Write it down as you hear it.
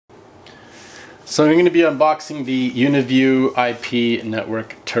So I'm going to be unboxing the Uniview IP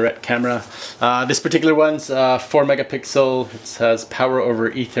network turret camera. This particular one's 4 megapixel. It has power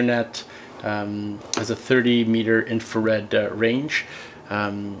over Ethernet. Has a 30-meter infrared range.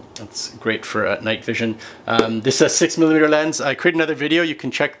 That's great for night vision. This is a 6mm lens. I created another video. You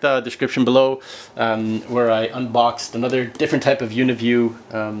can check the description below where I unboxed another different type of Uniview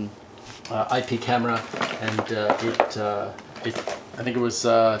IP camera, and I think it was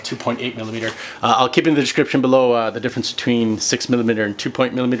 2.8mm. I'll keep in the description below the difference between 6mm and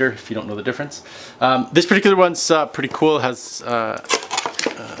 2.0mm if you don't know the difference. This particular one's pretty cool. Has a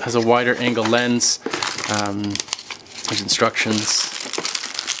wider angle lens. There's instructions.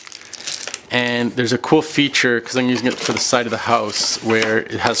 And there's a cool feature, because I'm using it for the side of the house, where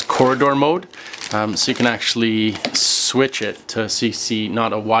it has corridor mode. So you can actually switch it to, so you see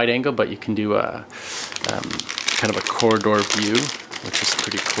not a wide angle, but you can do a kind of a corridor view, which is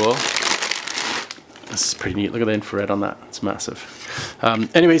pretty cool. This is pretty neat. Look at the infrared on that. It's massive.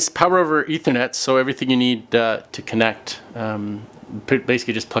 Anyways, power over Ethernet, so everything you need to connect.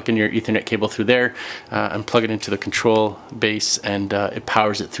 Basically just plug in your Ethernet cable through there and plug it into the control base, and it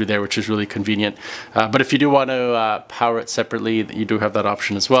powers it through there, which is really convenient. But if you do want to power it separately, you do have that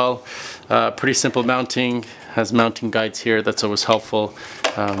option as well. Pretty simple mounting. Has mounting guides here. That's always helpful.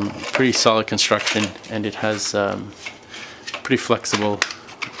 Pretty solid construction, and it has pretty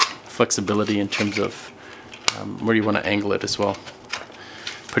flexibility in terms of where you want to angle it as well.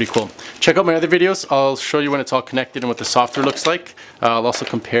 Pretty cool. Check out my other videos. I'll show you when it's all connected and what the software looks like. I'll also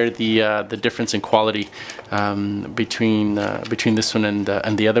compare the difference in quality between this one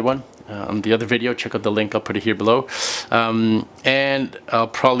and the other one. On the other video, check out the link. I'll put it here below. And I'll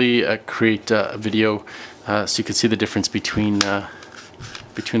probably create a video so you can see the difference between the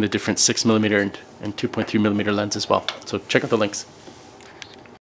different 6mm and 2.3mm lens as well. So check out the links.